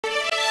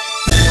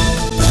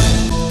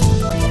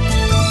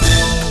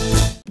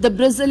The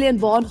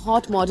Brazilian-born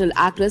hot model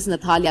actress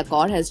Nathalia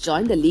Kaur has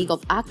joined the league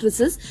of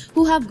actresses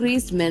who have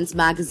graced men's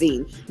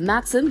magazine,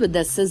 Maxim, with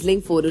their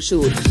sizzling photo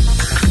shoot.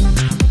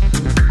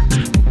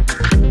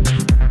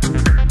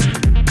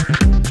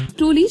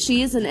 Truly,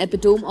 she is an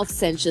epitome of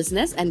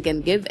sensuousness and can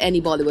give any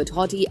Bollywood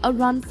hottie a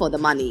run for the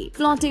money.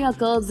 Flaunting her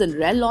curves in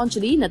rare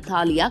lingerie,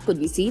 Nathalia could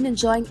be seen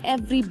enjoying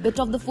every bit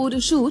of the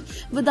photo shoot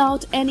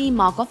without any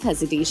mark of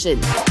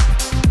hesitation.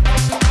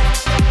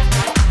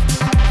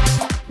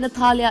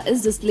 Nathalia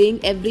is displaying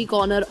every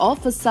corner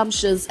of a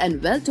sumptuous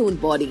and well-toned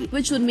body,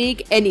 which would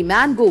make any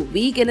man go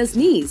weak in his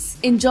knees.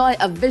 Enjoy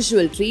a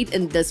visual treat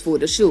in this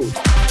photo shoot.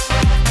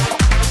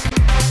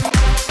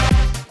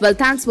 Well,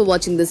 thanks for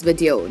watching this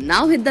video.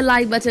 Now hit the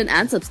like button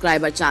and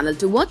subscribe our channel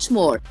to watch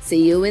more.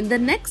 See you in the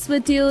next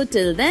video.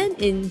 Till then,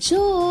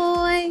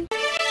 enjoy!